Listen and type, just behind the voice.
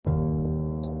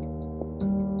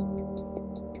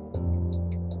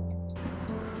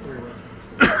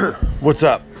What's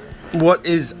up? What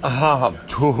is up,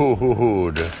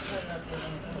 dude?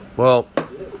 Well,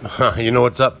 you know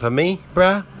what's up for me,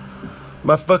 bruh?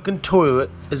 My fucking toilet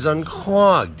is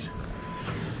unclogged.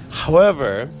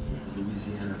 However,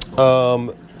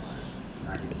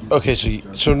 okay,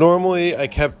 so normally I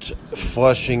kept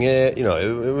flushing it. You know,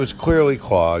 it was clearly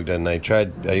clogged, and I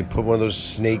put one of those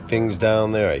snake things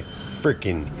down there. I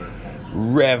freaking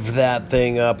rev that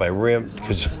thing up. I rimmed,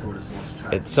 because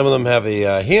some of them have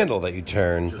a handle that you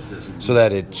turn so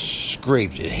that it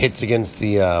hits against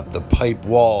the pipe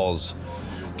walls,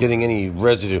 getting any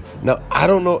residue. Now, I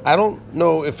don't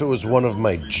know if it was one of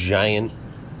my giant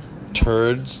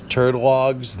turd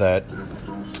logs that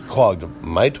clogged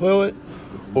my toilet,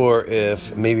 or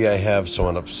if maybe I have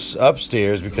someone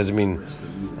upstairs, because I mean,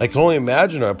 I can only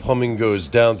imagine our plumbing goes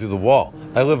down through the wall.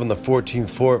 I live on the 14th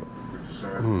floor.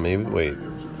 Maybe wait.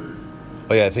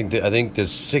 Oh yeah, I think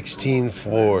there's 16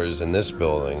 floors in this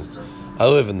building. I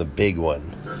live in the big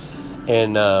one,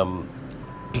 and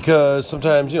because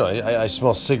sometimes, you know, I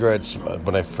smell cigarettes.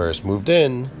 When I first moved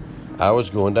in, I was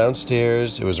going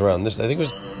downstairs. It was around this.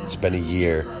 It's been a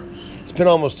year. It's been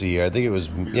almost a year. I think it was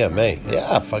May.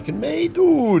 Yeah, fucking May,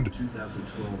 dude.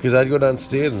 Because I'd go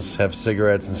downstairs and have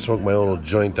cigarettes and smoke my little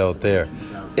joint out there.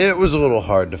 It was a little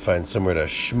hard to find somewhere to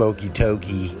smoky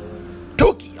tokey.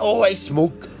 Oh, I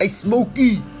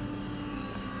smokey.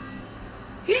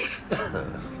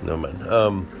 No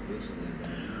man.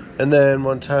 And then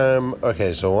one time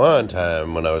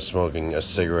when I was smoking a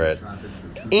cigarette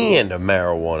and a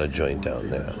marijuana joint down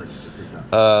there,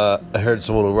 I heard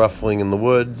some little ruffling in the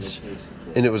woods,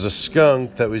 and it was a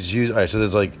skunk that was used. All right, so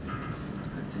there's like,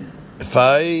 if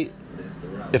I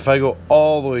go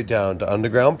all the way down to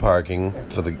underground parking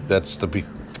for the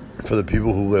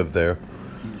people who live there.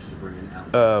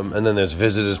 And then there's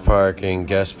visitors parking,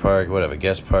 guest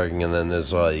parking, and then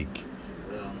there's like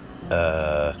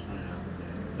for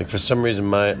some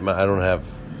reason I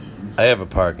have a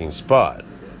parking spot,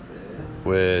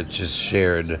 which is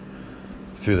shared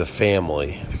through the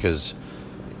family, because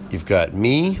you've got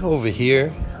me over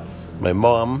here, my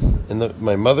mom, and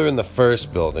my mother in the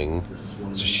first building,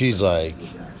 so she's like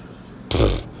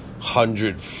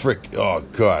 100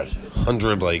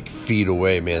 like feet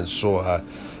away, man, so high.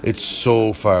 It's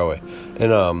so far away.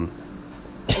 And all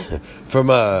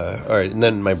right, and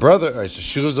then my brother, all right, so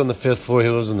she lives on the 5th floor, he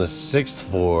lives on the 6th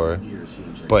floor,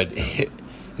 but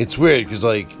it's weird, because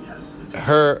like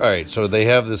all right, so they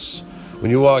have this, when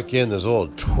you walk in, there's a little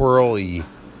twirly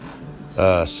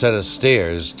set of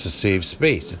stairs to save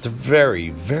space. It's a very,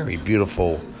 very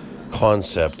beautiful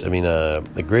concept. I mean, a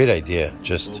great idea,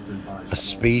 just a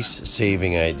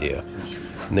space-saving idea.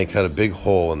 And they cut a big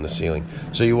hole in the ceiling.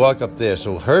 So you walk up there.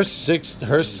 So her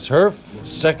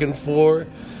second floor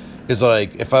is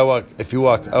like, if you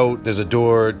walk out, there's a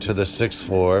door to the 6th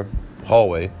floor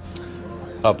hallway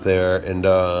up there, and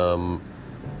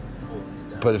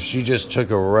but if she just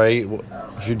took a right,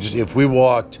 if we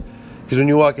walked, because when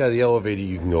you walk out of the elevator,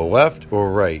 you can go left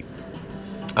or right.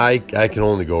 I can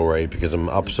only go right because I'm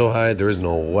up so high. There is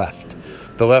no left.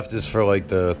 The left is for like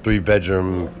the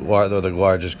 3-bedroom, or the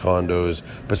largest condos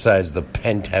besides the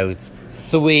penthouse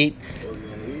suites.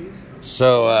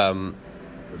 So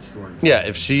yeah,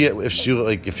 if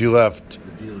you left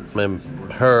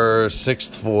her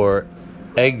 6th floor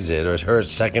exit, or her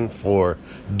 2nd floor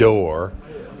door.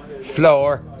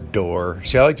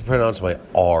 See, I like to pronounce my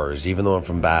R's, even though I'm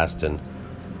from Boston.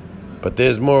 But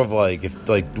there's more of like, if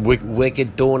like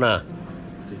wicked donor.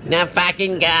 That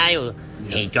fucking guy.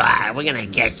 Hey, God, we're gonna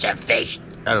get your fish.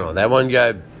 I don't know, that one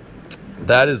guy,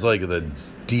 that is like the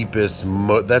deepest,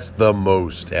 that's the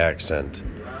most accent.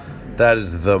 That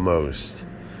is the most.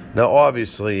 Now,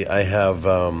 obviously, I have,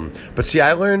 but see,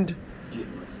 I learned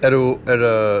I don't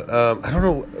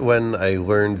know when I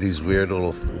learned these weird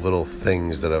little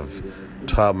things that I've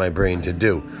taught my brain to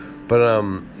do, but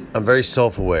I'm very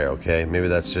self-aware, okay? Maybe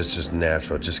that's just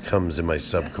natural. It just comes in my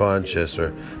subconscious.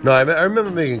 I remember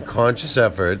making conscious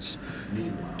efforts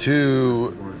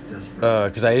to,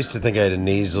 because I used to think I had a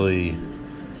nasally,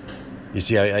 you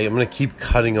see, I'm going to keep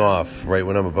cutting off right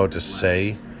when I'm about to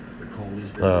say,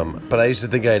 but I used to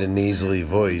think I had a nasally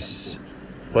voice.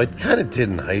 Well, I kind of did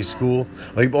in high school,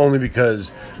 like only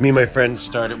because me and my friends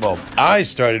I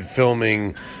started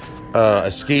filming a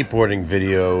skateboarding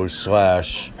video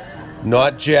 /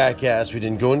 not Jackass. We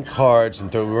didn't go in carts,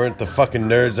 and we weren't the fucking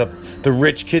nerds up the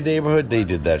rich kid neighborhood. They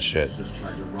did that shit.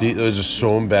 It was just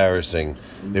so embarrassing.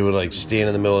 They would like stand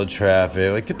in the middle of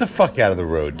traffic, like, get the fuck out of the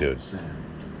road, dude.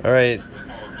 All right,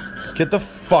 get the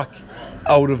fuck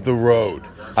out of the road.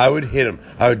 I would hit him.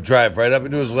 I would drive right up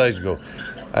into his legs and go,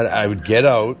 I would get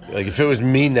out. Like, if it was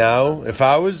me now, if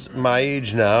I was my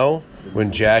age now,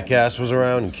 when Jackass was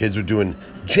around and kids were doing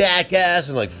Jackass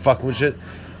and, like, fucking with shit.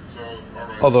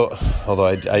 Although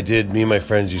I did, me and my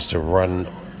friends used to run,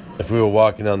 if we were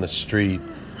walking down the street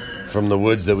from the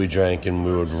woods that we drank, and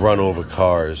we would run over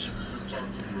cars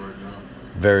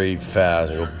very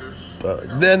fast.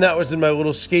 Then that was in my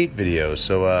little skate video.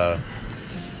 So,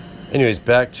 anyways,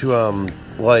 back to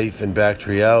life and back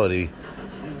to reality.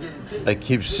 I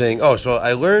keep saying, so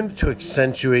I learned to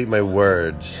accentuate my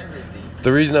words.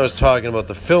 The reason I was talking about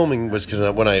the filming was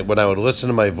because when I would listen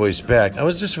to my voice back, I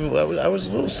was a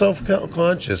little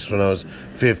self-conscious when I was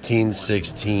 15,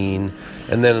 16.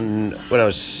 And then when I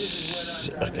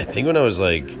was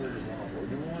like,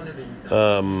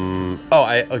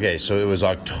 so it was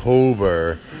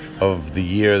October of the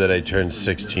year that I turned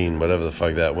 16, whenever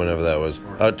that was,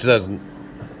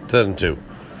 2002.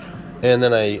 And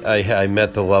then I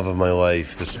met the love of my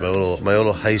life, my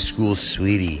little high school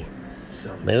sweetie.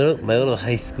 My little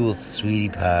high school sweetie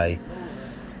pie,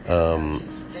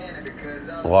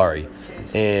 Laurie,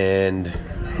 and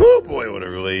oh boy, what a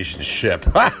relationship!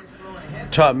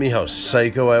 Taught me how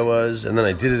psycho I was, and then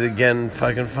I did it again,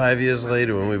 fucking 5 years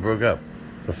later when we broke up,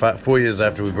 4 years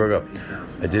after we broke up.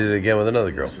 I did it again with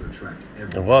another girl.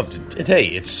 I loved it. Hey,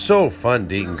 it's so fun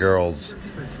dating girls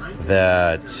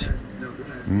that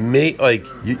make like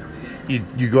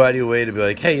you go out of your way to be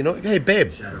like, hey, hey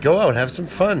babe, go out, have some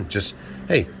fun. Just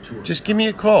give me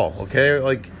a call, okay?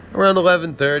 Like around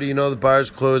 11:30, the bars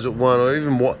close at 1, or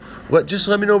even more. Just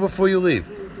let me know before you leave,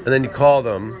 and then you call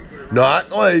them. Not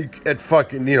like at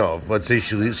fucking, let's say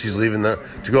she's leaving to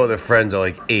go with her friends at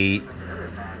like 8.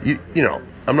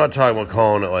 I'm not talking about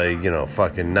calling at like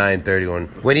fucking 9:31.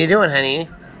 What are you doing, honey?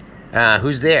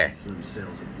 Who's there?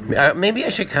 Maybe I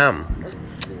should come.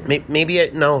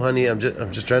 No, honey. I'm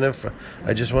just trying to.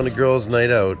 I just want a girls'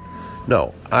 night out.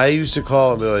 No, I used to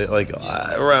call and be like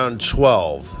around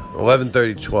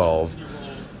 11:30, 12.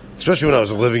 Especially when I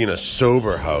was living in a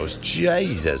sober house.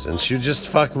 Jesus. And she just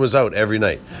fucking was out every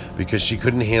night because she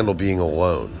couldn't handle being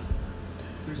alone.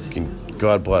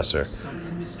 God bless her.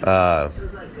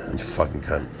 Fucking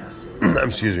cunt.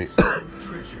 Excuse me.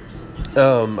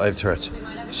 I have Tourette's.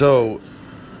 So,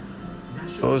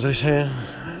 what was I saying?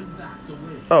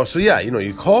 Oh, so yeah,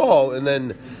 you call and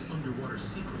then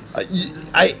I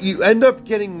would end up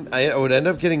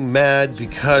getting mad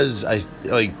because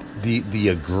the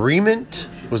agreement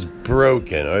was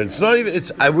broken. It's not even.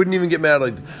 I wouldn't even get mad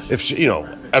like if she,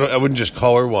 I wouldn't just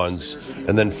call her once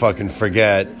and then fucking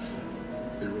forget.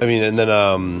 I mean, and then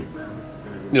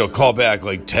call back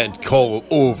like 10, call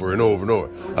over and over and over.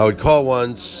 I would call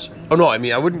once. Oh no, I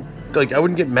mean I wouldn't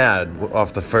get mad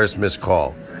off the first missed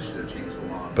call.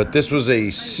 But this was a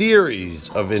series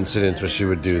of incidents where she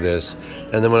would do this.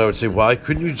 And then when I would say, why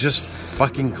couldn't you just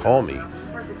fucking call me?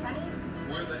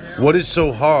 What is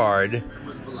so hard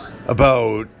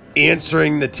about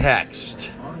answering the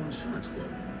text?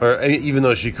 Or even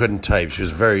though she couldn't type, she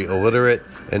was very illiterate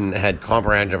and had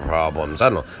comprehension problems. I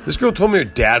don't know. This girl told me her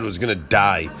dad was going to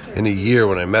die in a year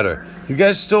when I met her. You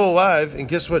guys still alive, and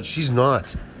guess what? She's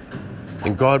not.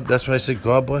 And that's why I said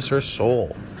God bless her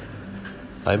soul.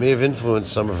 I may have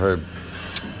influenced some of her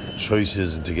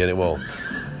choices into getting,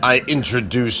 I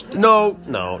introduced, no,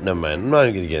 never mind. I'm not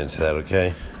even going to get into that,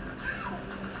 okay?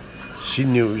 She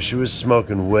knew she was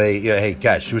smoking hey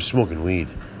guys, she was smoking weed,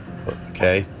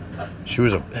 okay? She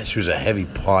was a heavy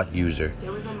pot user,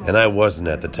 and I wasn't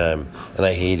at the time, and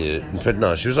I hated it. But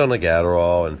no, she was on like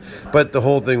Adderall, but the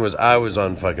whole thing was I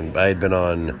had been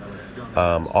on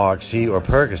Oxy or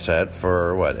Percocet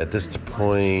for at this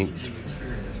point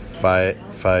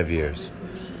 5 years,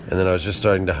 and then I was just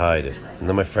starting to hide it, and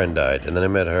then my friend died, and then I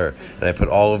met her, and I put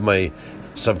all of my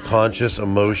subconscious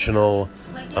emotional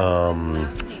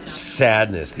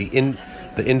sadness, the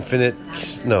infinite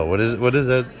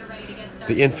that?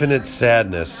 The infinite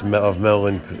sadness of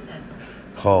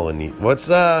melancholy. What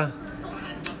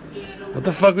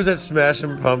the fuck was that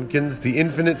Smashing Pumpkins? The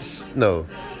infinite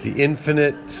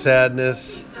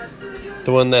sadness.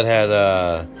 The one that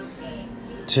had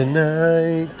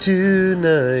Tonight.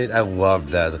 I loved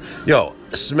that. Yo,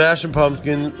 Smashing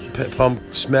Pumpkins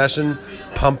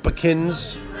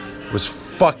was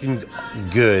fucking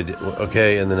good.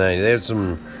 Okay, in the 90s, they had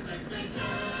some.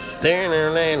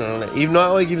 Even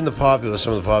not like even some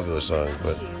of the popular songs,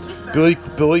 but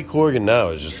Billy Corgan now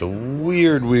is just a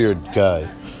weird guy.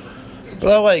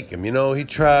 But I like him, he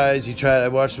tries. I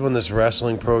watched him on this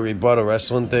wrestling program. He bought a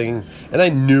wrestling thing, and I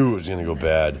knew it was gonna go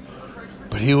bad.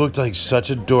 But he looked like such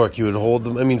a dork. He would hold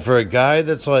them. I mean, for a guy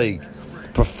that's like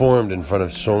performed in front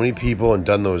of so many people and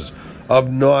done those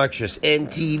obnoxious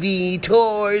MTV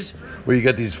tours where you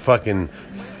got these fucking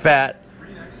fat,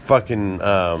 fucking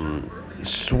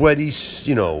sweaty,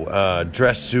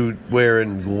 dress suit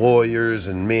wearing lawyers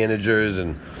and managers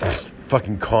and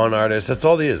fucking con artists. That's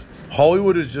all it is.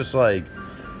 Hollywood is just like,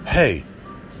 hey,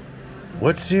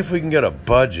 let's see if we can get a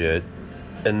budget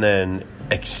and then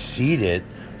exceed it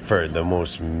for the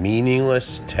most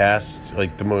meaningless task,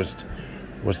 like the most,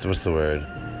 what's the word?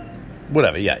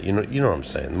 Whatever, yeah, you know what I'm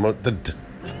saying.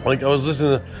 Like I was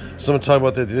listening to someone talk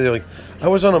about that the other day, like I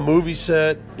was on a movie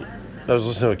set, I was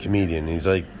listening to a comedian, and he's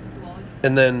like,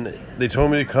 and then they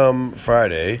told me to come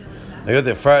Friday. I got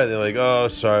there Friday, they're like, oh,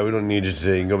 sorry, we don't need you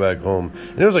today, you can go back home.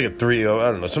 And it was like I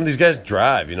don't know, some of these guys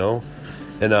drive, and,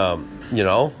 and,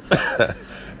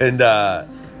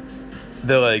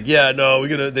 they're like, yeah, no,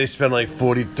 they spend like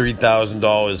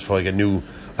 $43,000 for like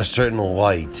a certain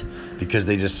light because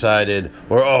they decided,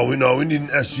 we need an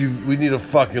SUV, we need a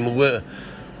fucking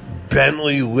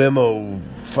Bentley limo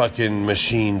fucking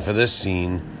machine for this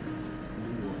scene.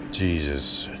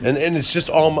 Jesus. And it's just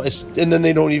and then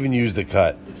they don't even use the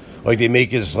cut. Like they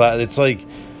make it, it's like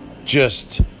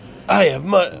just, I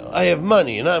have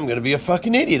money and I'm going to be a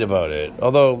fucking idiot about it.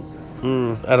 Although,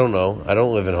 I don't know. I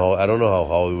don't live in Hollywood. I don't know how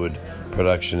Hollywood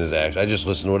production is actually. I just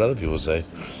listen to what other people say.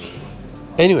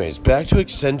 Anyways, back to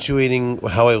accentuating,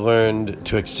 how I learned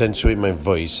to accentuate my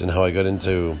voice and how I got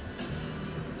into,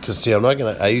 because see,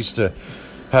 I used to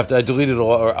I deleted a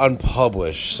lot or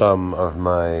unpublished some of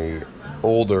my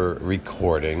older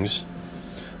recordings.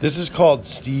 This is called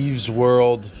Steve's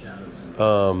World,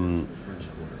 and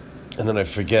then I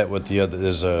forget what the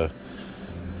other,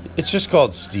 it's just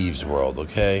called Steve's World,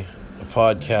 okay? A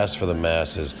podcast for the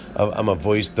masses. I'm the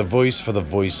voice for the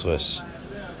voiceless.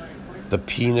 The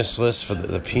penisless for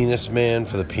the penis man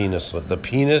for the penisless. The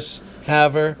penis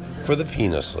haver for the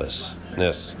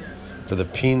penislessness. For the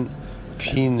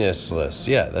penisless.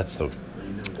 Yeah, that's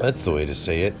the way to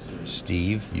say it.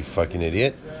 Steve, you fucking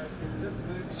idiot.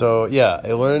 So, yeah,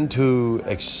 I learned to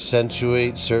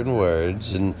accentuate certain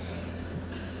words. And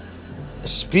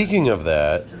speaking of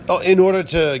that, in order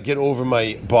to get over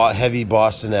my heavy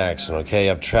Boston accent, okay,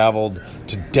 I've traveled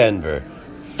to Denver,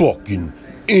 fucking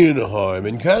Anaheim,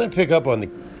 and kind of pick up on the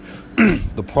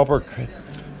proper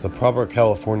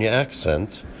California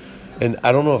accent. And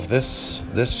I don't know if this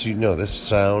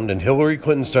sound, and Hillary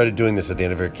Clinton started doing this at the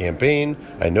end of her campaign.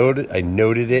 I noted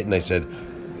it, and I said,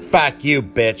 fuck you,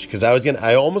 bitch, because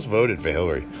I almost voted for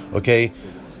Hillary. Okay,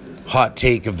 hot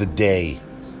take of the day.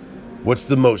 What's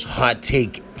the most hot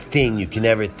take thing you can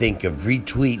ever think of?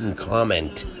 Retweet and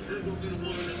comment.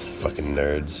 Fucking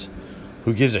nerds.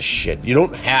 Who gives a shit? You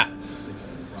don't have.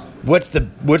 What's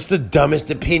the dumbest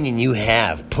opinion you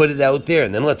have? Put it out there,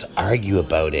 and then let's argue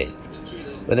about it.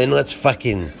 But then let's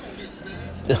fucking.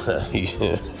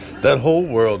 That whole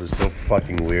world is so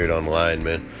fucking weird online,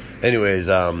 man. Anyways,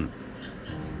 so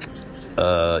I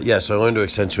learned to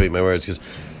accentuate my words because.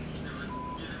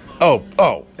 I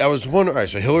was wondering. All right,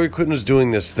 so Hillary Clinton was doing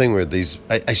this thing where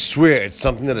I swear it's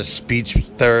something that a speech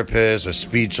therapist or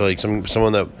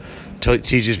someone that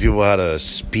teaches people how to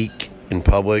speak in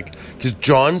public. Because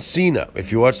John Cena,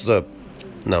 if you watch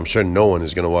I'm sure no one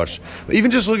is going to watch, but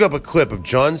even just look up a clip of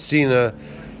John Cena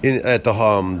at the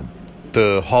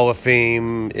Hall of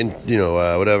Fame,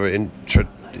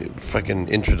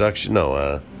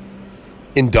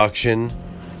 induction.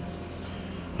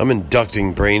 I'm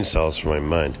inducting brain cells from my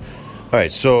mind. All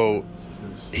right, so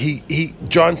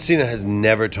John Cena has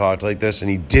never talked like this,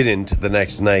 and he didn't the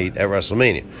next night at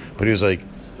WrestleMania. But he was like,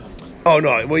 "Oh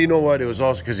no, well, you know what? It was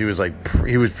also because he was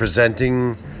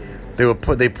presenting.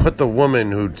 They put the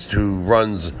woman who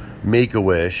runs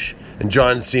Make-A-Wish, and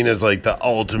John Cena's like the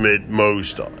ultimate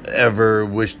most ever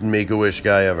wished Make-A-Wish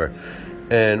guy ever."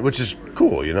 And which is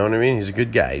cool, you know what I mean? He's a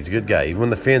good guy. Even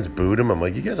when the fans booed him, I'm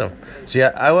like, you guys are... See,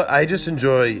 I just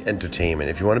enjoy entertainment.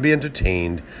 If you want to be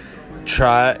entertained,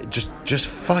 try... Just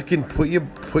fucking put your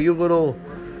little...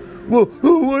 Well,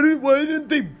 why didn't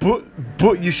they book...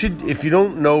 You should... If you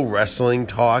don't know wrestling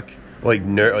talk, like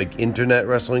internet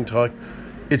wrestling talk,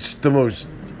 it's the most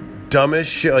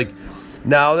dumbest shit. Like,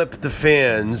 now that the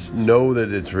fans know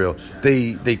that it's real,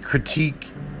 they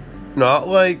critique... Not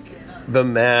like... the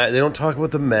match. They don't talk about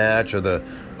the match or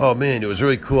oh man, it was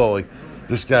really cool. Like,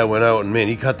 this guy went out and man,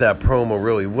 he cut that promo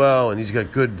really well, and he's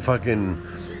got good fucking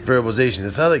verbalization.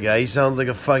 This other guy, he sounds like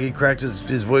a fuck. He cracked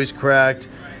his voice cracked.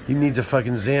 He needs a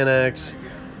fucking Xanax.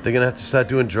 They're gonna have to start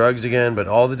doing drugs again. But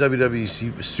all the WWE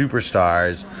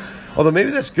superstars, although maybe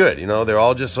that's good, they're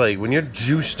all just like, when you're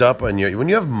juiced up when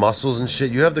you have muscles and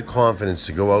shit, you have the confidence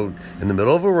to go out in the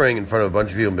middle of a ring in front of a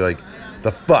bunch of people and be like,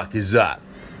 the fuck is up?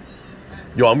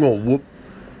 Yo, I'm gonna whoop.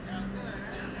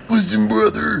 listen,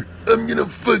 brother, I'm gonna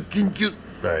fucking kill.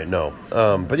 All right, no.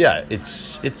 But yeah,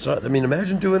 it's. I mean,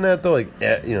 imagine doing that though. Like,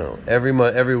 every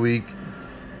month, every week.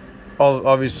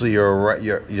 Obviously,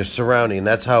 you're surrounding, and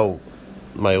that's how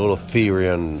my little theory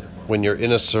on when you're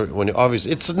in a certain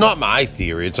obviously it's not my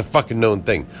theory. It's a fucking known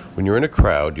thing. When you're in a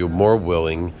crowd, you're more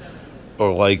willing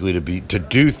or likely to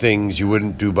do things you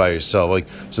wouldn't do by yourself. Like,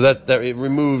 so that it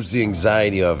removes the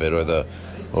anxiety of it, or the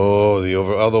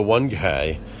one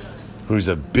guy who's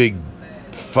a big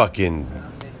fucking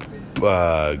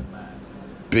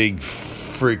big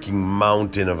freaking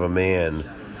mountain of a man.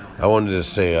 I wanted to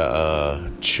say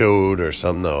chode or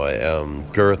something. No,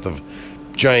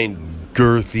 giant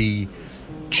girthy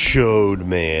chode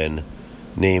man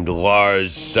named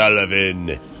Lars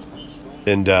Sullivan.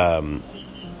 And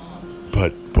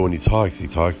but when he talks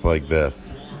like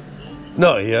this.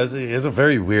 No, he has a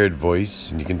very weird voice,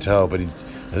 and you can tell. But I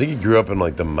think he grew up in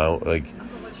like the mount. Like,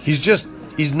 he's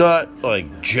not like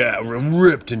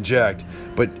ripped and jacked.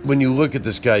 But when you look at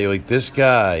this guy, you're like, this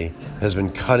guy has been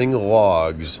cutting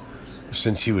logs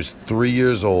since he was 3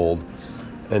 years old.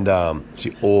 And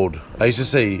see, old. I used to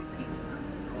say,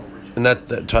 and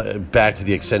that back to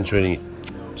the accentuating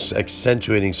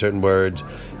certain words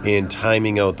and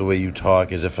timing out the way you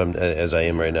talk as I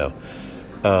am right now,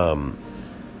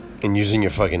 and using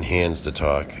your fucking hands to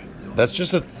talk. That's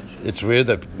just it's weird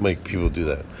that like people do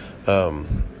that.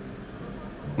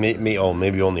 Maybe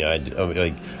only I do.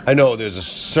 Like, I know there's a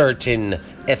certain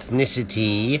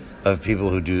ethnicity of people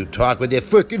who do talk with their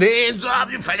fucking hands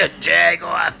off. You fucking jag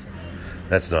off.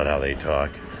 That's not how they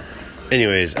talk.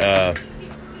 Anyways,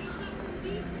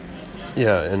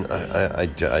 yeah, and I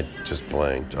just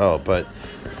blanked. Oh, but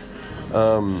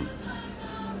no,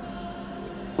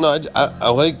 I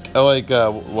like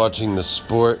watching the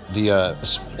sport, the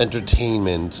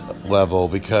entertainment level,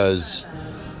 because.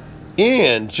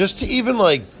 And just to even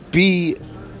like be,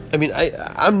 I mean,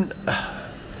 I'm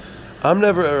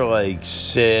never like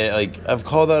say like I've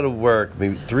called out of work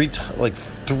maybe three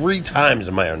times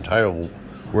in my entire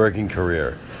working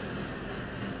career.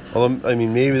 Although, I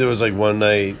mean, maybe there was like one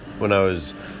night when I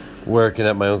was working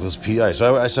at my uncle's pizza.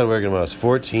 So I started working when I was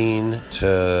 14.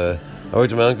 I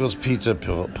worked at my uncle's pizza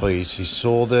place. He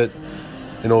sold it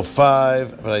in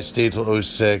 2005, but I stayed till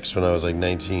 2006 when I was like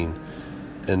 19.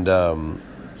 And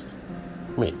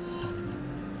wait,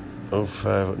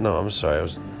 2005? No, I'm sorry. I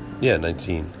was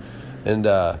 19. And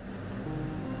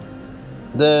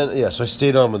then, yeah, so I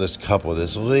stayed on with this couple,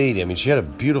 this lady. I mean, she had a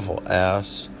beautiful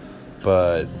ass,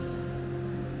 but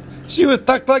she was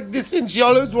tucked like this, and she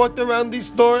always walked around the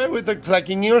store with her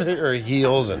clacking her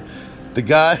heels. And the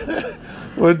guy,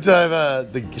 one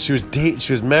time, she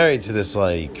was married to this,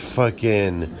 like,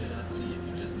 fucking,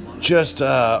 just,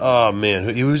 oh,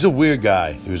 man, he was a weird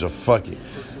guy. He was a fucking,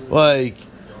 like,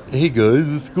 hey guys,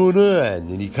 what's going on?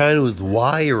 And he kind of was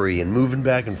wiry and moving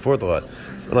back and forth a lot.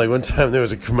 And like one time there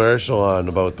was a commercial on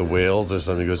about the whales or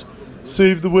something. He goes,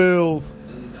 "Save the whales!"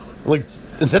 Like,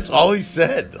 and that's all he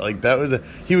said. Like, that was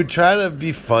he would try to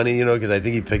be funny, because I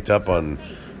think he picked up on,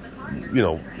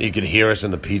 he could hear us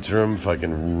in the pizza room,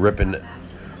 fucking ripping,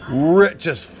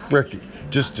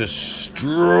 just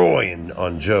destroying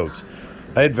on jokes.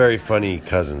 I had very funny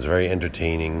cousins, very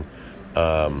entertaining.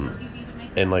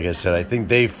 And like I said, I think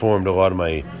they formed a lot of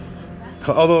my.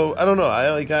 Although I don't know, I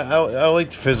like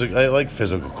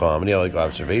physical comedy. I like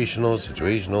observational,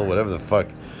 situational, whatever the fuck,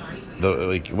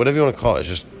 whatever you want to call it. It's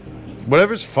just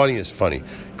whatever's funny is funny.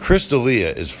 Chris D'Elia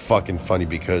is fucking funny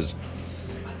because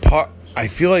I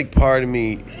feel like part of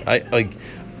me,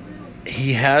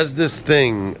 he has this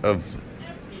thing of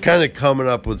kind of coming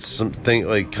up with something,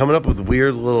 like coming up with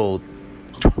weird little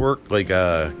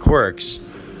quirks.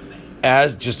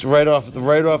 As just right off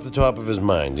the top of his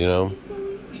mind,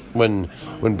 when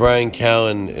Brian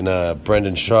Callen and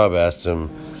Brendan Schaub asked him,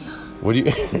 "What do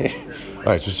you?" All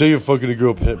right, so say you're fucking a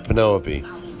girl, Penelope.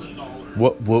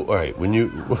 What? All right, when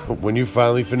you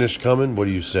finally finish coming, what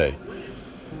do you say?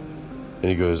 And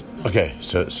he goes, "Okay,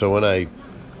 so when I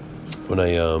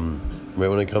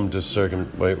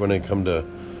come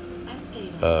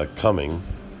to coming,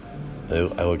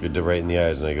 I look at right in the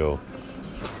eyes and I go,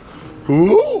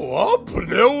 ooh, I'm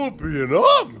Penelope and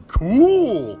I'm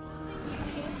cool.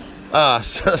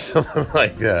 Something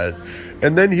like that.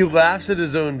 And then he laughs at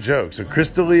his own joke. So Chris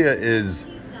D'Elia is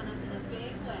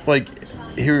like,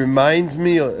 he reminds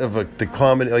me of the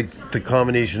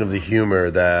combination of the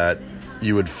humor that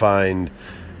you would find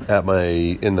at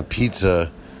in the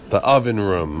pizza, the oven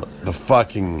room, the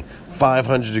fucking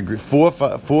 500 degree, four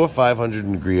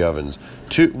 500 degree ovens.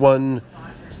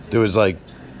 There was like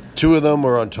two of them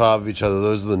were on top of each other.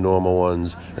 Those are the normal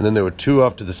ones. And then there were two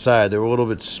off to the side. They were a little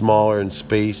bit smaller in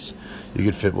space. You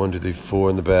could fit 1, 2, 3, 4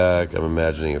 in the back. I'm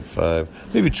imagining it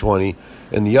 5, maybe 20.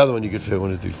 And the other one you could fit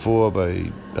 1, 2, 3, 4 by, I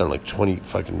don't know, like 20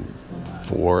 fucking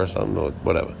 4 or something, or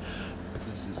whatever.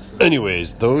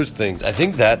 Anyways, those things, I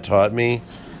think that taught me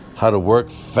how to work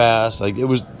fast. Like, it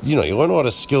was, you learn a lot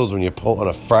of skills when you pull on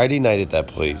a Friday night at that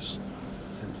place.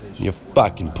 You're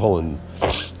fucking pulling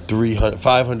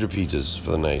 500 pizzas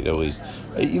for the night, at least.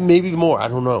 Maybe more, I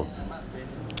don't know.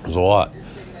 It was a lot.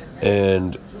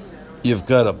 And you've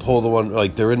got to pull the one,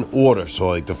 like, they're in order. So,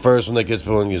 like, the first one that gets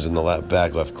pulling is in the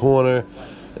back left corner.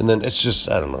 And then it's just,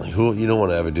 I don't know. You don't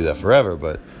want to ever do that forever.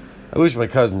 But I wish my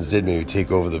cousins did maybe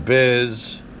take over the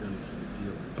biz.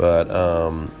 But,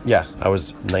 yeah, I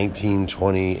was 19,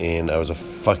 20, and I was a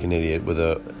fucking idiot with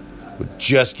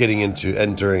just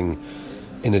entering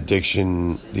an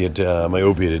addiction, my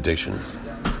opiate addiction.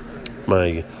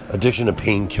 My addiction to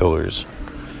painkillers.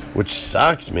 Which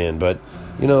sucks, man, but...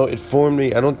 it formed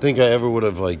me. I don't think I ever would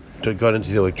have, got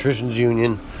into the electricians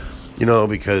union,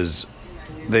 because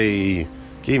they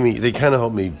kind of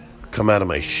helped me come out of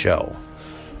my shell,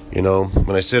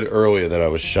 When I said earlier that I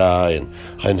was shy and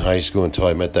in high school until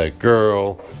I met that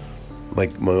girl, my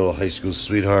little high school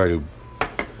sweetheart,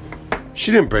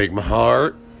 she didn't break my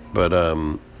heart, but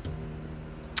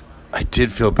I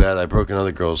did feel bad. I broke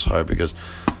another girl's heart because...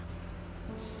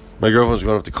 my girlfriend was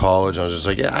going off to college, and I was just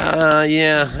like,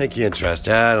 yeah, I can't trust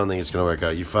that. I don't think it's going to work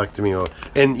out. You fucked me.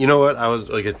 And you know what? I was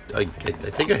like, I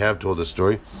think I have told this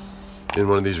story in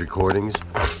one of these recordings.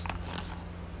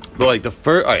 But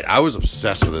I was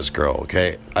obsessed with this girl,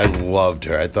 okay? I loved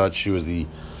her. I thought she was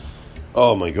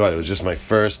oh my God, it was just my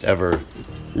first ever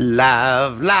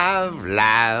love.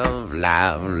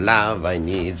 I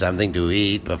need something to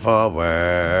eat before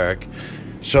work.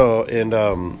 So,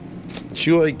 and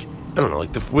she I don't know,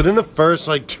 within the first,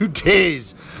 2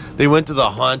 days, they went to the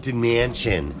Haunted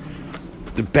Mansion.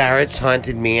 The Barrett's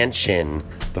Haunted Mansion.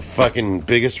 The fucking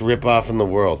biggest ripoff in the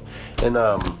world. And,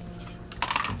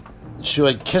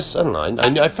 she, kissed, I don't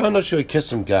know, I found out she, kissed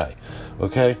some guy,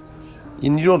 okay?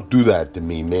 And you don't do that to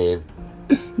me, man.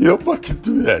 You don't fucking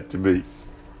do that to me.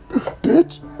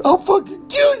 Bitch, I'll fucking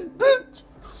kill you, bitch.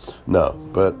 No,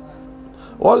 but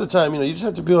a lot of the time, you just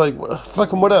have to be like,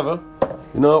 fucking whatever.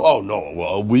 Oh, no,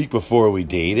 well, a week before we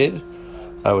dated,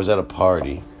 I was at a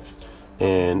party,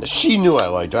 and she knew I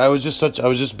liked her. I was just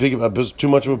too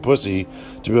much of a pussy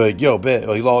to be like, yo,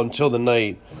 bitch, until the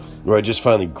night where I just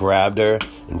finally grabbed her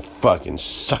and fucking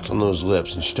sucked on those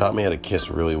lips, and she taught me how to kiss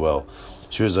really well.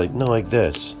 She was like, no, like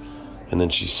this, and then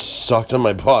she sucked on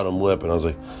my bottom lip, and I was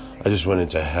like, I just went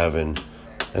into heaven,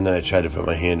 and then I tried to put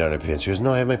my hand down her pants. She goes,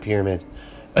 no, I have my pyramid.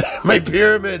 My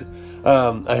pyramid!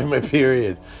 I have my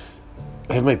period.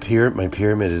 My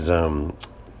pyramid is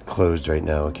closed right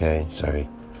now, okay? Sorry.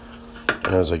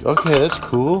 And I was like, okay, that's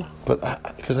cool, but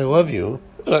because I love you,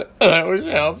 and I always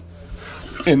have.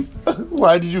 And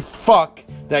why did you fuck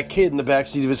that kid in the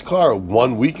backseat of his car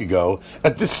 1 week ago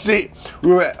at the same...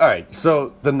 Alright,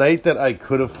 so the night that I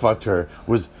could have fucked her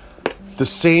was the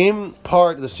same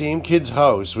kid's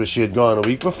house where she had gone a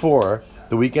week before,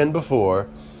 the weekend before,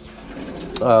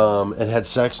 and had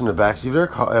sex in the backseat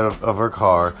of her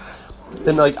car.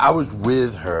 And, I was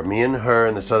with her. Me and her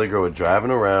and this other girl were driving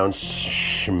around,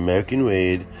 smoking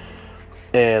weed.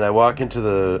 And I walk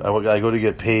into I go to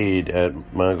get paid at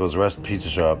my uncle's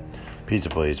pizza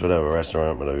place, whatever,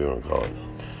 restaurant, whatever you want to call it.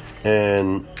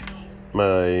 And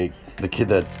the kid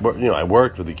that, I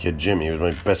worked with the kid, Jimmy. He was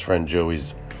my best friend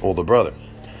Joey's older brother.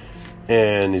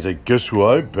 And he's like, guess who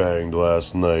I banged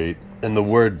last night? And the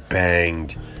word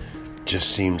banged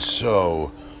just seemed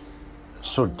so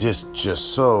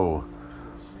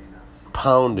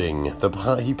pounding.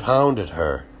 He pounded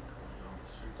her.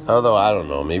 Although, I don't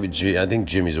know. Maybe I think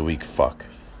Jimmy's a weak fuck.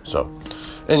 So,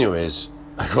 anyways,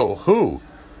 I go, who?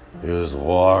 It was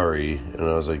Laurie. And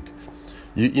I was like,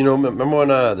 remember when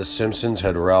The Simpsons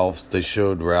had they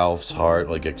showed Ralph's heart,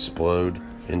 explode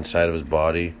inside of his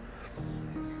body?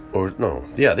 Or, no.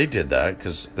 Yeah, they did that.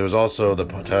 Because there was also the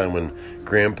time when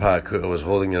Grandpa was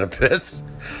holding in a piss.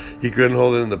 He couldn't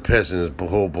hold it in the piss, and his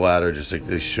whole bladder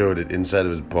they showed it inside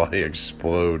of his body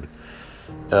explode.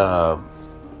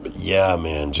 But yeah,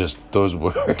 man, just those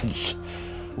words.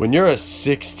 When you're a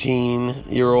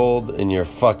 16-year-old and you're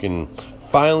fucking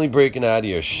finally breaking out of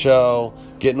your shell,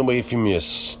 getting away from your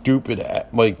stupid...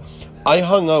 I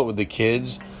hung out with the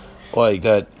kids,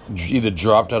 that either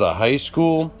dropped out of high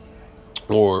school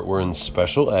or were in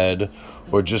special ed,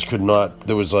 or just could not,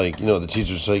 there was the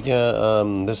teacher was like, yeah,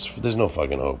 there's no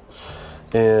fucking hope.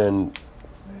 And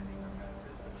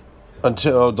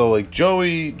Until, though, like,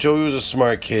 Joey was a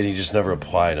smart kid. He just never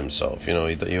applied himself. You know,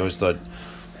 he always thought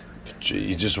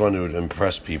he just wanted to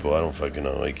impress people. I don't fucking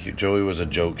know. Like, Joey was a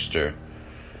jokester.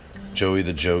 Joey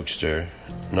the jokester,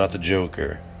 not the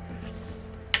Joker.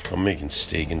 I'm making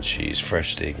steak and cheese,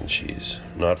 fresh steak and cheese,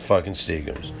 not fucking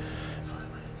steakums.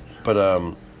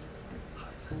 But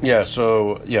yeah.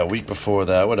 So yeah, week before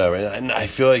that, whatever. And I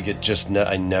feel like it just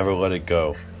I never let it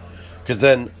go, because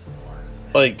then,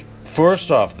 like,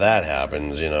 first off, that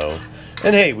happens, you know.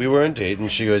 And hey, we weren't dating.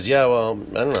 She goes, yeah, well,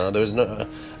 I don't know. There was no.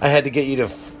 I had to get you to.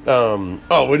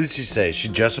 Oh, what did she say? She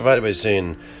justified it by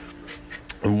saying,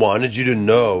 "I wanted you to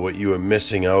know what you were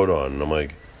missing out on." And I'm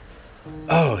like,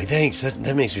 oh, thanks.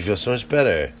 That makes me feel so much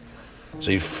better.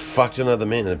 So you fucked another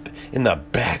man in the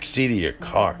back seat of your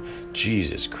car.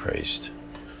 Jesus Christ.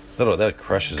 That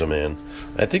crushes a man.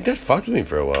 I think that fucked with me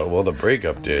for a while. Well, the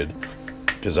breakup did,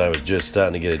 because I was just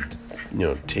starting to get it, you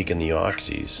know, taking the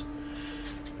oxys.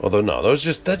 Although no, I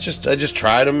just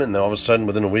tried them, and then all of a sudden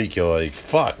within a week you're like,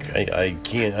 fuck, I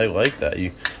can't, I like that.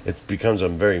 It becomes a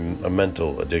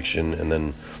mental addiction, and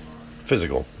then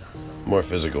more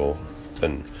physical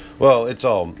than, well, it's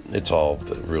all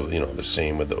really, you know, the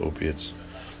same with the opiates,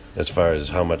 as far as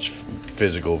how much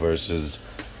physical versus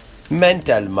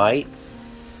mental, mate.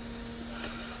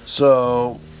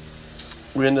 So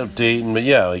we ended up dating, but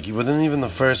yeah, like within even the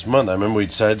first month, I remember we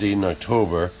decided to date in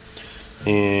October,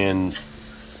 and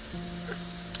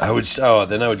then I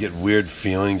would get weird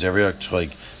feelings every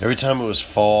time it was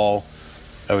fall.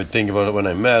 I would think about it when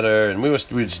I met her, and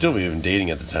we'd still be even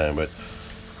dating at the time, but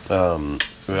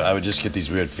I would just get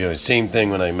these weird feelings. Same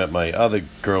thing when I met my other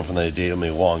girlfriend that I dated, my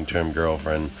long-term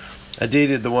girlfriend. I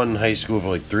dated the one in high school for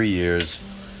like 3 years.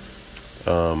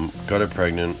 Got her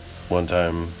pregnant one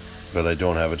time, but I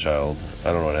don't have a child.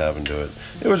 I don't know what happened to it.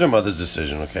 It was her mother's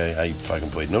decision, okay? I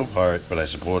fucking played no part, but I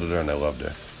supported her and I loved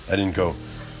her. I didn't go,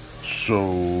 so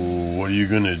what are you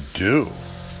gonna do?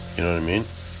 You know what I mean?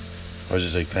 I was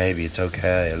just like, baby, it's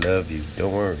okay. I love you.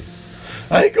 Don't worry.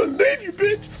 I ain't gonna leave you,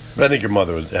 bitch. But I think your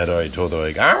mother had already told her,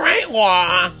 like, all right,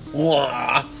 Law.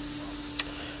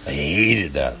 I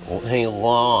hated that. Hey,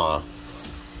 Law,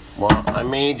 I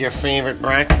made your favorite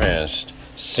breakfast.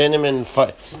 Cinnamon,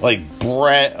 like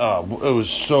bread. It was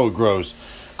so gross.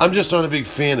 I'm just not a big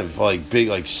fan of,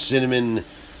 like, cinnamon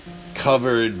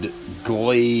covered,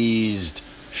 glazed,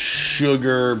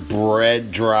 sugar,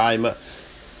 bread, dry.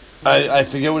 I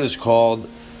forget what it's called.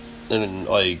 And,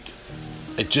 like,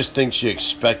 I just think she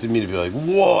expected me to be like,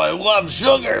 whoa, I love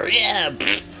sugar, yeah.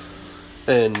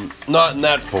 And not in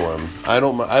that form. I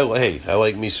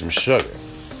like me some sugar.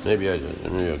 Maybe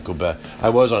I'll go back. I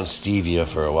was on Stevia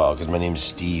for a while because my name's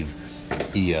Steve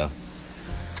Ia.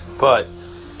 But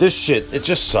this shit, it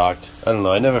just sucked. I don't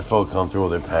know. I never felt comfortable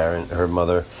with her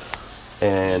mother.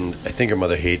 And I think her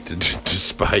mother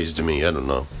despised me. I don't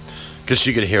know. Because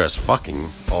she could hear us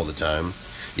fucking all the time.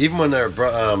 Even when her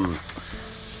brother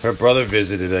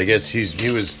visited, I guess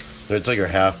it's like her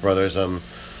half-brother or something.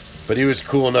 But he was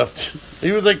cool enough to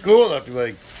be like,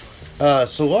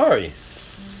 Solari,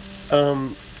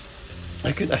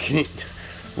 I can't,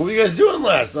 what were you guys doing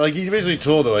last? Like, he basically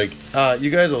told her, like, you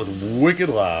guys are wicked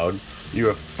loud. You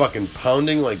are fucking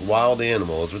pounding like wild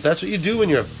animals. But that's what you do when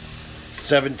you're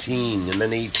 17 and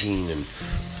then 18, and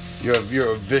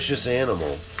you're a vicious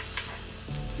animal.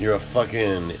 You're a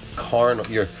fucking carnal.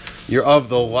 You're of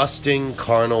the lusting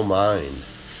carnal mind.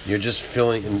 You're just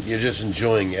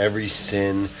enjoying every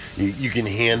sin. You can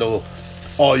handle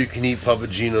all you can eat Papa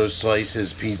Gino's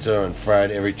slices pizza on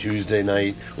Friday every Tuesday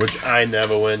night, which I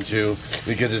never went to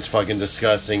because it's fucking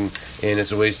disgusting and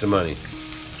it's a waste of money.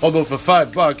 Although for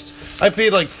 $5, I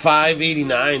paid like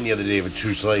 $5.89 the other day for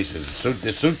 2 slices.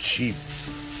 They're so cheap.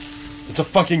 It's a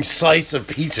fucking slice of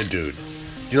pizza, dude.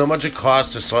 Do you know how much it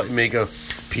costs to make a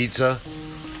pizza?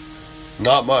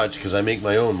 Not much, because I make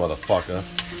my own, motherfucker.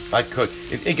 I cook.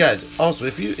 Hey guys, also,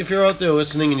 if you're out there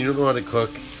listening and you don't know how to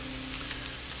cook,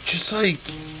 just like,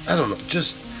 I don't know,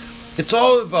 it's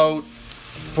all about,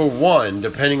 for one,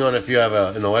 depending on if you have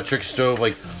an electric stove,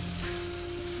 like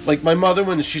my mother,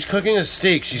 when she's cooking a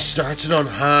steak, she starts it on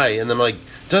high and then, like,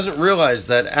 doesn't realize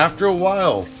that after a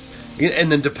while,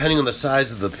 and then depending on the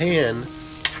size of the pan,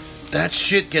 that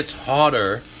shit gets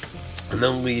hotter and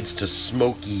then leads to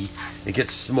smoky. It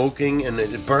gets smoking and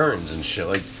it burns and shit.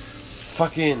 Like,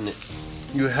 fucking,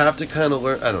 you have to kind of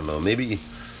learn. I don't know. Maybe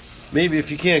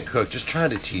if you can't cook, just try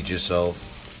to teach yourself.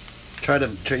 Try.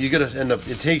 You gotta end up.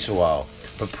 It takes a while,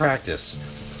 but practice.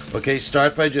 Okay,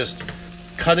 start by just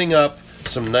cutting up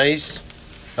some nice,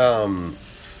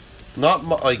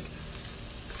 like.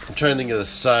 I'm trying to think of the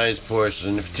size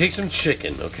portion. If you take some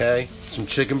chicken, okay, some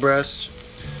chicken breasts,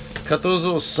 cut those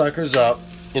little suckers up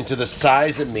into the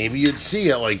size that maybe you'd see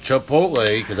at like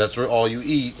Chipotle, because that's where all you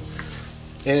eat.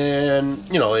 And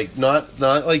you know, like not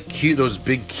like those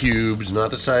big cubes,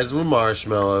 not the size of a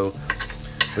marshmallow,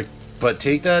 but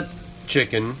take that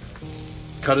chicken,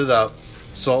 cut it up,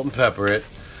 salt and pepper it,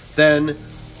 then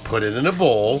put it in a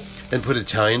bowl and put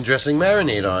Italian dressing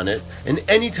marinade on it and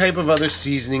any type of other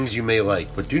seasonings you may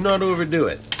like, but do not overdo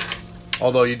it.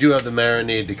 Although you do have the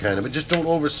marinade to kind of, but just don't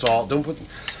over salt.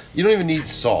 You don't even need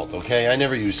salt, okay? I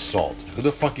never use salt. Who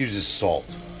the fuck uses salt?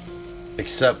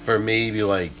 Except for maybe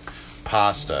like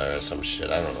pasta or some shit.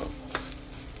 I don't know.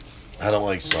 I don't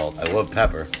like salt. I love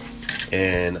pepper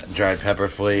and dried pepper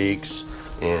flakes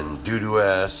and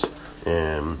doo-doo-ass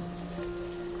and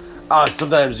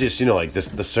sometimes just, you know, like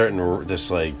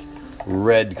this like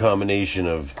red combination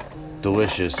of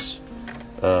delicious.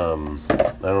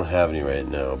 I don't have any right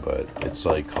now, but it's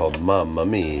like called Mamma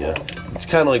Mia. It's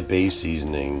kind of like base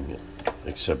seasoning,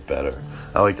 except better.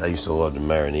 I used to love to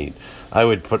marinate. I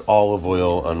would put olive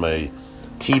oil on my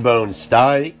T-bone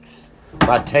steaks,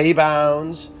 my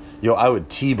T-bones. Yo, I would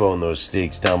T-bone those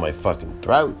steaks down my fucking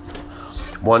throat.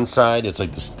 One side, it's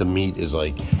like the meat is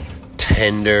like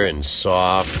tender and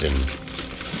soft and,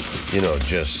 you know,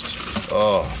 just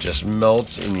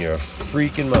melts in your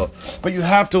freaking mouth. But you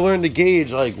have to learn to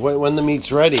gauge like when the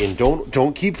meat's ready, and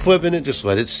don't keep flipping it. Just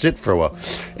let it sit for a while,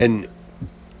 and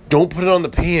don't put it on the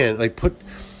pan. Like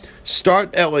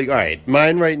start at like, all right,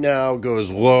 mine right now goes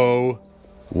low,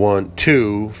 1,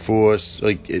 2, 4,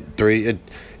 like 3.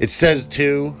 It says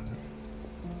 2,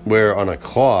 where on a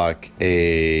clock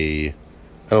I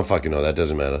don't fucking know. That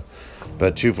doesn't matter.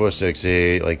 But 2, 4, 6,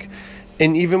 8, like.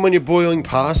 And even when you're boiling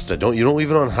pasta, you don't leave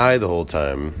it on high the whole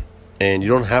time, and you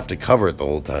don't have to cover it the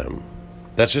whole time.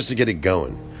 That's just to get it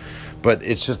going. But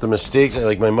it's just the mistakes.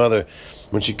 Like my mother,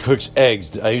 when she cooks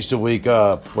eggs, I used to wake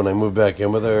up when I moved back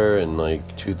in with her in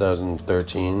like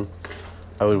 2013.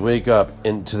 I would wake up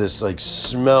into this like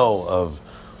smell of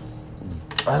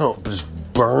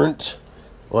just burnt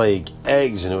like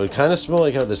eggs, and it would kind of smell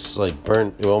like how this like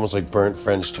burnt, almost like burnt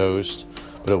French toast,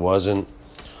 but it wasn't.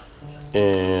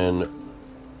 And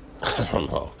I don't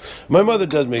know. My mother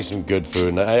does make some good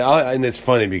food, and and it's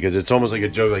funny because it's almost like a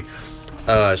joke.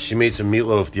 Like, she made some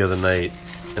meatloaf the other night,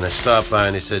 and I stopped by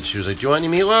and she was like, "Do you want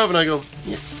any meatloaf?" And I go,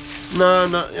 "No,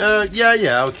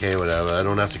 yeah, okay, whatever. I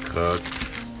don't have to cook,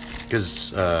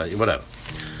 because whatever."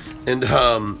 And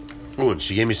and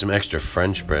she gave me some extra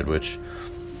French bread, which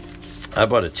I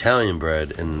bought Italian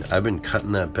bread, and I've been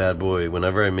cutting that bad boy.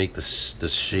 Whenever I make this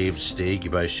shaved steak, you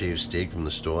buy a shaved steak from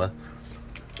the store.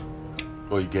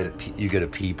 Or you get a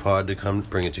pea pod to come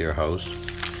bring it to your house.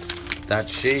 That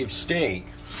shaved steak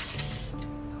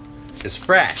is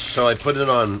fresh, so I put it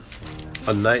on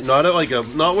a night, not one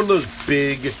of those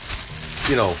big,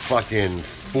 you know, fucking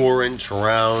 4-inch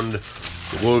round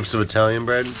loaves of Italian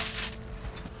bread.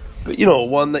 But you know,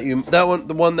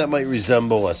 the one that might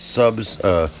resemble a Subs,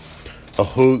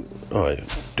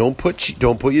 don't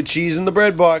put your cheese in the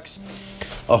bread box.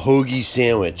 A hoagie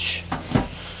sandwich,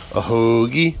 a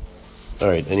hoagie. All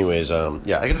right. Anyways, I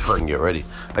gotta fucking get ready.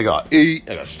 I got eat.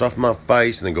 I got stuff in my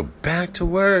face, and then go back to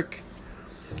work,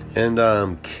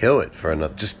 and kill it for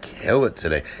enough. Just kill it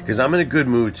today, because I'm in a good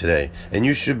mood today, and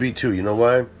you should be too. You know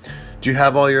why? Do you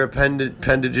have all your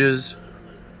appendages?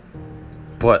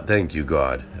 But thank you,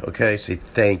 God. Okay, say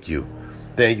thank you,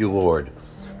 Lord,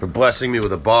 for blessing me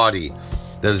with a body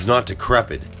that is not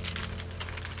decrepit.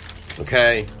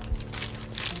 Okay.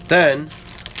 Then,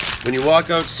 when you walk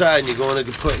outside and you're going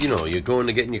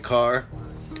to get in your car,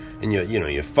 and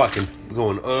you're fucking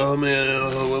going, oh man,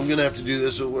 I'm gonna have to do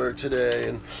this at work today,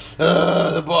 and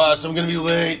the boss, I'm gonna be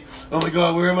late. Oh my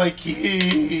God, where are my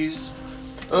keys?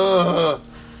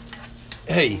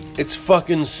 Hey, it's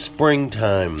fucking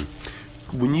springtime.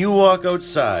 When you walk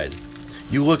outside,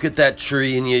 you look at that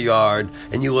tree in your yard,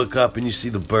 and you look up and you see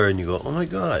the bird, and you go, oh my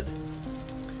God,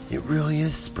 it really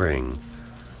is spring.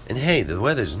 And hey, the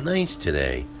weather's nice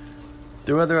today.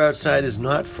 The weather outside is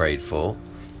not frightful,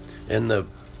 and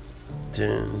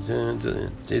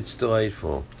it's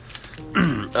delightful.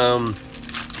 You know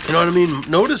what I mean?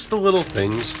 Notice the little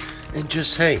things, and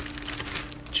just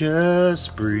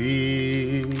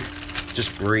breathe.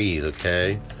 Just breathe,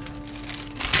 okay?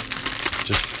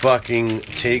 Just fucking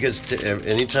take it.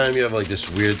 Anytime you have like this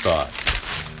weird thought,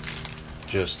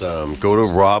 just go to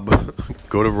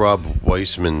Rob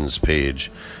Weissman's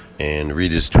page and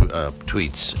read his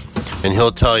tweets, and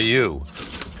he'll tell you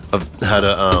of how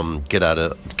to get out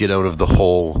of the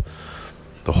hole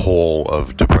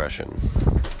of depression.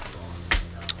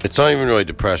 It's not even really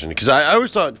depression, because I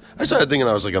always thought, I started thinking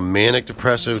I was like a manic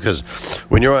depressive, because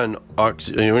when you're on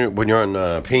when you're on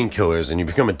painkillers and you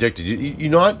become addicted,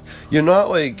 you're not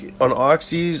like on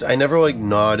oxys. I never like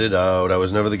nodded out. I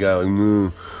was never the guy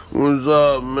like, what's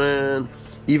up, man?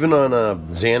 Even on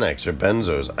Xanax or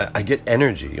benzos, I get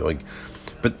energy, like,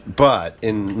 but not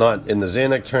in the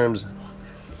Xanax terms.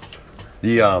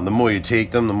 The more you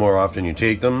take them, the more often you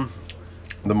take them,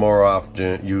 the more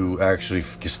often you actually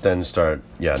then start,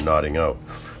 nodding out.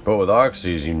 But with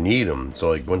oxys, you need them. So,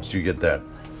 like, once you get that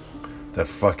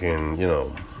fucking,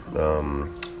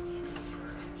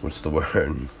 what's the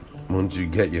word? Once you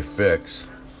get your fix.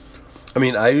 I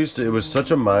mean, it was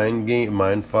such a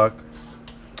mind fuck.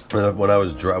 When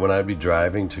I'd be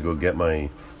driving to go get my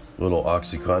little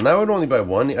Oxycontin, I would only buy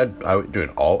one. I would do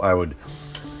it all. I would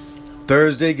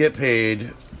Thursday get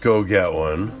paid, go get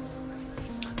one.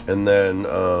 And then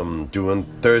doing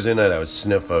Thursday night, I would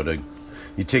sniff out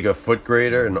you take a foot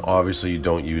grater, and obviously you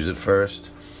don't use it first.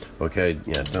 Okay,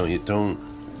 don't.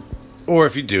 Or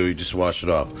if you do, you just wash it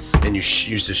off, and you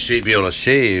used to be able to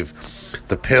shave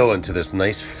the pill into this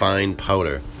nice fine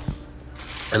powder.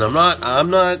 And I'm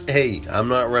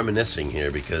not reminiscing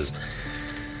here, because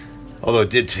although it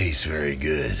did taste very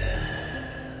good,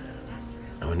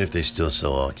 I wonder if they still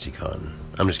sell Oxycontin.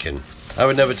 I'm just kidding. I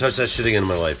would never touch that shit again in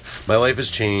my life. My life has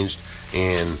changed,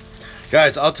 and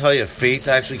guys, I'll tell you, faith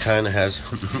actually kind of has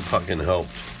fucking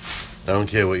helped. I don't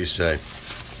care what you say.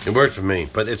 It worked for me,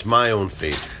 but it's my own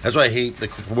faith. That's why I hate the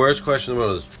worst question in the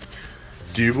world is,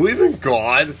 do you believe in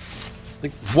God?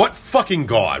 Like, what fucking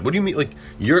God? What do you mean? Like,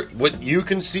 what you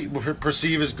can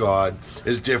perceive as God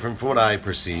is different from what I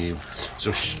perceive.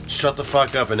 So shut the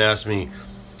fuck up and ask me,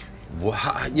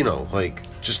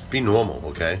 just be normal,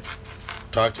 okay?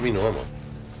 Talk to me normal.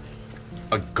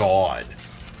 A God.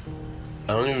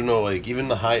 I don't even know, like, even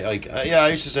the high, like, I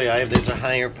used to say, there's a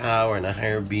higher power and a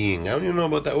higher being. I don't even know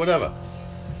about that, whatever.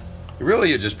 Really,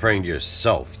 you're just praying to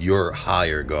yourself, your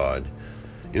higher God.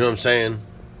 You know what I'm saying?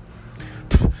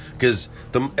 Because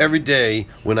every day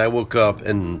when I woke up,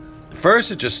 and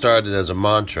first it just started as a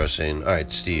mantra saying, all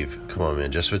right, Steve, come on,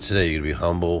 man, just for today, you're going to be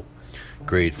humble,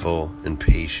 grateful, and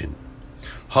patient.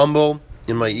 Humble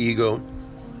in my ego,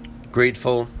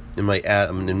 grateful in my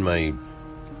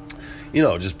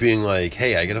just being like,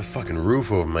 hey, I got a fucking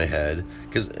roof over my head.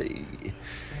 Because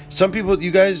some people,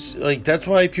 you guys, like, that's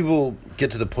why people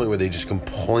get to the point where they just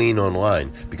complain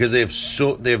online, because they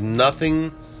have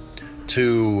nothing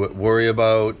to worry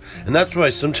about. And that's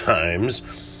why sometimes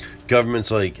government's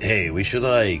like, hey, we should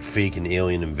like fake an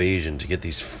alien invasion to get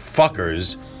these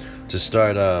fuckers to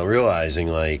start realizing,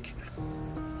 like,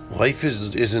 life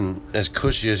isn't as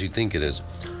cushy as you think it is.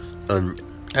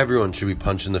 Everyone should be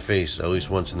punched in the face at least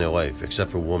once in their life,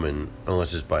 except for women,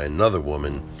 unless it's by another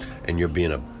woman and you're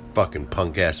being a fucking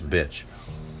punk ass bitch.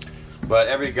 But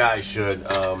every guy should.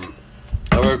 I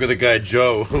work with a guy,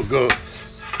 Joe, who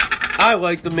I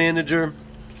like the manager,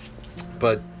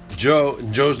 but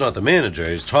Joe's not the manager.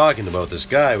 He's talking about this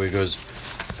guy where he goes,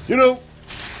 Joe,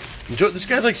 this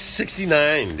guy's like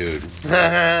 69, dude.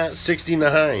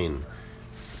 69.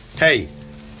 Hey,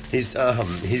 he's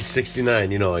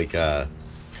 69.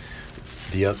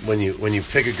 When you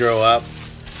pick a girl up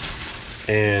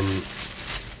and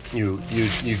you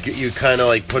kind of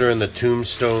like put her in the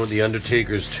tombstone, the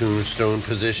Undertaker's tombstone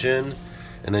position,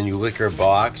 and then you lick her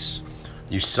box,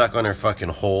 you suck on her fucking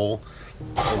hole,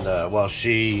 and while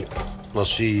she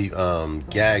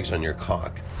gags on your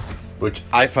cock. Which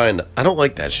I find, I don't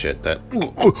like that shit.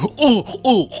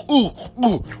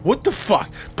 What the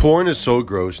fuck? Porn is so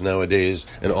gross nowadays,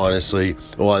 and honestly,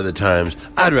 a lot of the times,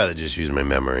 I'd rather just use my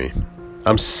memory.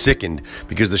 I'm sickened,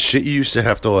 because the shit you used to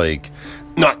have to, like,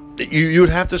 you would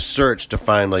have to search to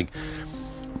find, like,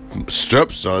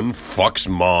 stepson fucks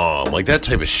mom, like that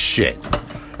type of shit.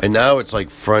 And now it's like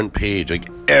front page, like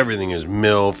everything is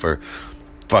MILF, or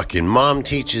fucking mom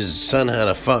teaches son how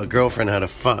to fuck, girlfriend how to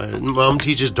fuck, mom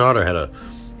teaches daughter how to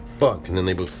fuck, and then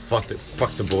they both fuck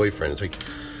the boyfriend. It's like,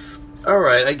 all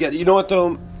right, I get it. You know what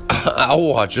though? I'll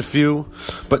watch a few,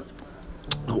 but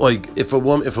like if a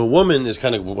woman is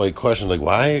kind of like questioned, like,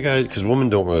 why you guys? Because women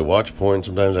don't really watch porn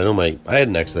sometimes. I know I had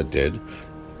an ex that did.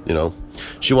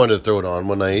 She wanted to throw it on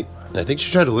one night, and I think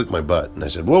she tried to lick my butt, and I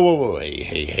said, whoa,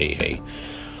 hey,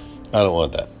 I don't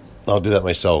want that. I'll do that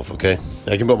myself, okay?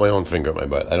 I can put my own finger at my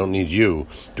butt. I don't need you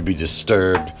to be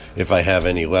disturbed if I have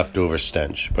any leftover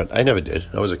stench. But I never did.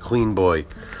 I was a clean boy.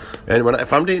 And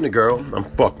if I'm dating a girl, I'm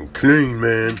fucking clean,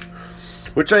 man.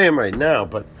 Which I am right now,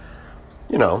 but,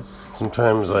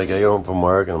 sometimes, like, I get home from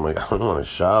work and I'm like, I don't want to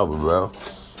shower, bro.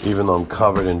 Even though I'm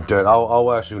covered in dirt.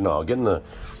 I'll get in the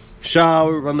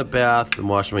shower, run the bath, and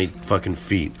wash my fucking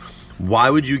feet. Why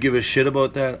would you give a shit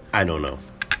about that? I don't know.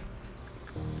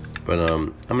 But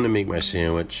I'm gonna make my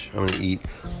sandwich. I'm gonna eat,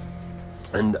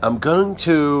 and I'm going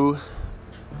to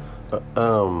have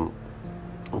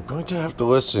to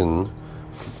listen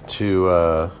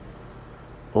to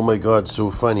oh my god,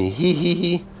 so funny, hee hee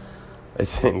hee, I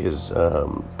think is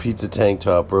Pizza Tank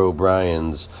Top Bro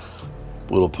Brian's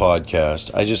little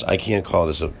podcast. I can't call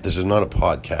this this is not a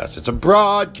podcast. It's a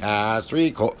broadcast.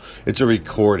 It's a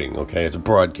recording, okay? It's a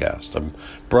broadcast. I'm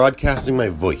broadcasting my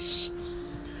voice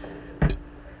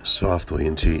softly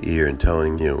into your ear and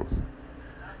telling you,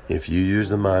 if you use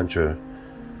the mantra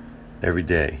every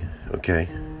day, okay?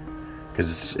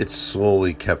 Because it's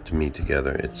slowly kept me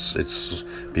together. It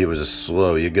was a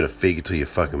slow. You're gonna fake it till you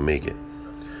fucking make it.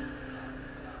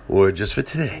 Lord, just for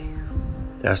today,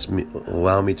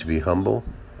 allow me to be humble,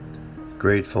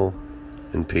 grateful,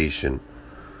 and patient.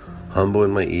 Humble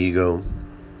in my ego,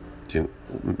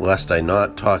 lest I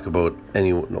not talk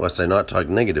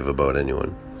negative about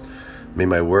anyone. May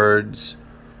my words,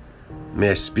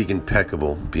 may I speak be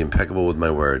impeccable with my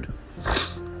word.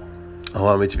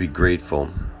 Allow me to be grateful.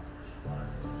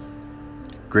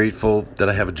 Grateful that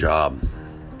I have a job.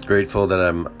 Grateful that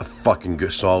I'm a fucking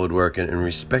good, solid worker and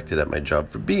respected at my job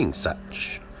for being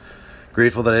such.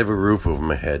 Grateful that I have a roof over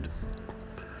my head.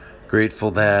 Grateful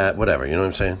that, whatever, you know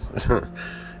what I'm saying?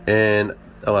 And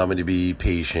allow me to be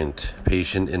patient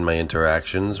in my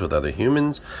interactions with other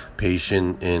humans,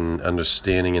 patient in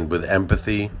understanding and with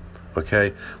empathy,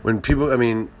 okay? When people,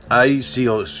 I see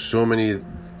so many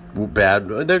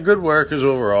they're good workers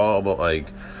overall, but,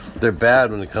 they're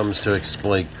bad when it comes to,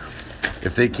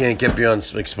 if they can't get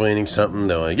beyond explaining something,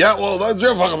 they're like, yeah, well, that's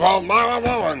your fucking problem,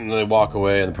 and they walk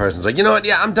away, and the person's like, you know what,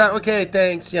 yeah, I'm done, okay,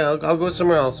 thanks, yeah, I'll go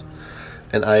somewhere else.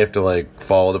 And I have to,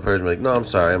 follow the person, no, I'm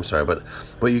sorry, but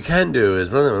what you can do is,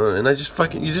 and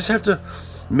you just have to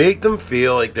make them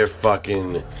feel like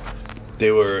sometimes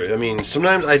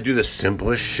I do the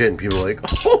simplest shit, and people are like,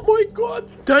 oh my god,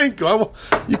 thank you,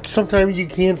 sometimes you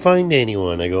can't find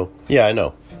anyone. I go, yeah, I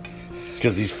know, it's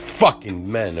because these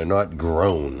fucking men are not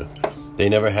grown. They've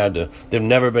never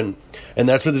been, and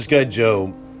that's what this guy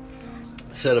Joe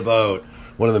said about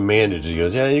one of the managers. He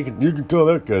goes, yeah, you can tell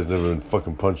that guy's never been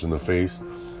fucking punched in the face.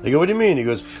 I go, what do you mean? He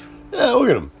goes, yeah, look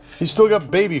at him. He's still got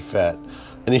baby fat,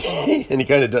 and he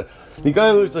kind of does. He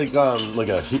kind of looks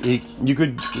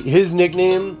his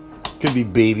nickname could be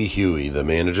Baby Huey, the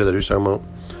manager that he's talking about.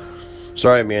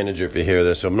 Sorry, manager, if you hear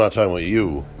this. I'm not talking about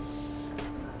you,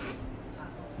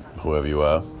 whoever you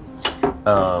are.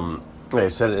 I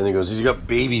said it, and he goes, he's got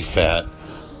baby fat.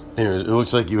 And it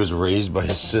looks like he was raised by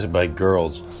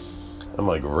girls. I'm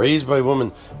like, raised by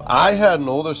women? I had an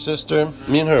older sister.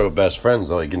 Me and her were best friends,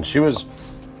 and she was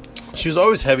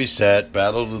always heavy set,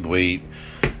 battled with weight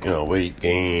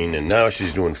gain, and now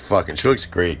she's doing she looks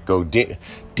great. Go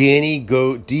Dani,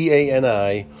 go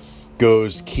Dani,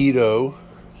 goes keto,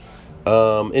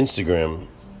 Instagram.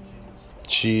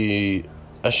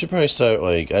 I should probably start,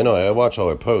 I know, I watch all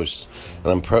her posts, and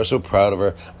I'm so proud of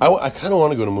her. I kind of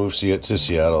want to move to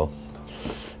Seattle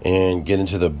and get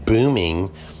into the booming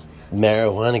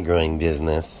marijuana growing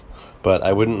business, but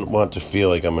I wouldn't want to feel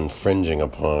like I'm infringing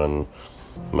upon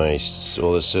my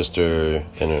older sister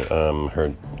and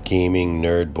her gaming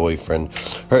nerd boyfriend,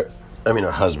 her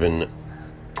husband.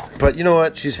 But you know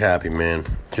what? She's happy, man,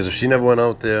 because if she never went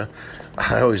out there,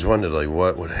 I always wondered,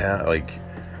 what would happen,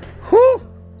 whew.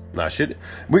 Nah, shit.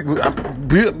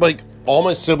 All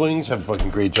my siblings have fucking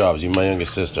great jobs, even my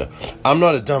youngest sister. I'm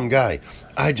not a dumb guy.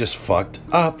 I just fucked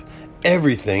up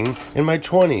everything in my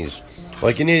 20s.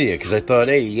 Like an idiot, because I thought,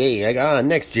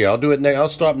 next year, I'll do it I'll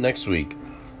stop next week.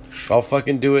 I'll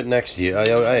fucking do it next year.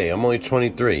 I'm only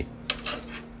 23.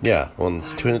 Yeah, well,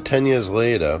 10 years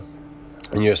later,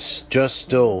 and you're just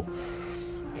still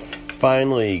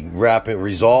finally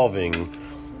resolving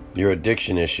your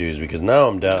addiction issues, because now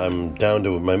I'm down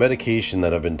to my medication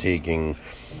that I've been taking,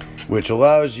 which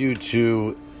allows you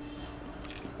to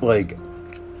you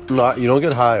don't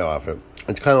get high off it.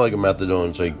 It's kind of like a methadone.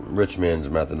 It's like rich man's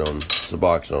methadone,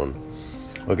 Suboxone,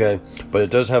 okay? But it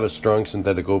does have a strong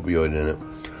synthetic opioid in it,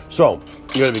 so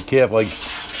you gotta be careful.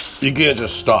 You can't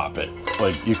just stop it.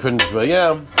 You couldn't just be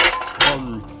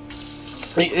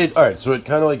all right, so it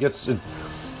kind of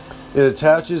it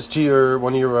attaches to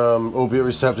one of your opiate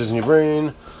receptors in your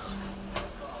brain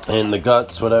and the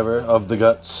guts, of the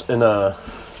guts, and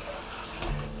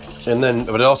then,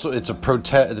 but it's a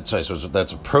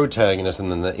that's a protagonist,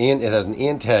 and then it has an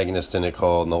antagonist in it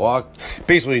called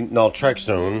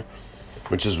naltrexone,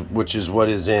 which is what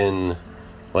is in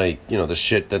the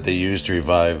shit that they use to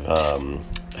revive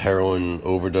heroin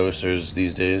overdosers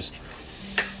these days.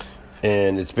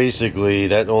 And it's basically,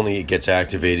 that only gets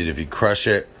activated if you crush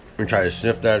it and try to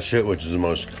sniff that shit, which is the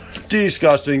most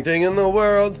disgusting thing in the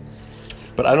world.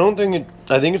 But I think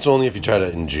it's only if you try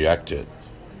to inject it,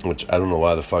 which I don't know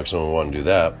why the fuck someone would want to do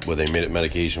that, where they made it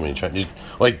medication when you try,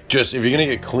 just if you're going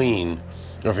to get clean,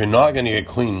 or if you're not going to get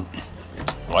clean,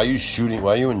 why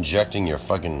are you injecting your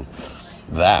fucking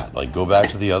that? Like, go back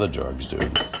to the other drugs,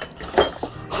 dude.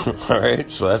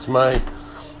 Alright, so that's the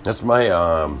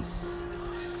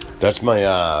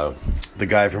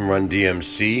guy from Run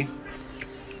DMC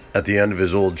at the end of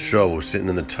his old show sitting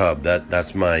in the tub.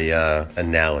 That's my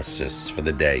analysis for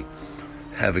the day.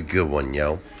 Have a good one,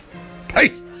 yo.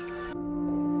 Peace.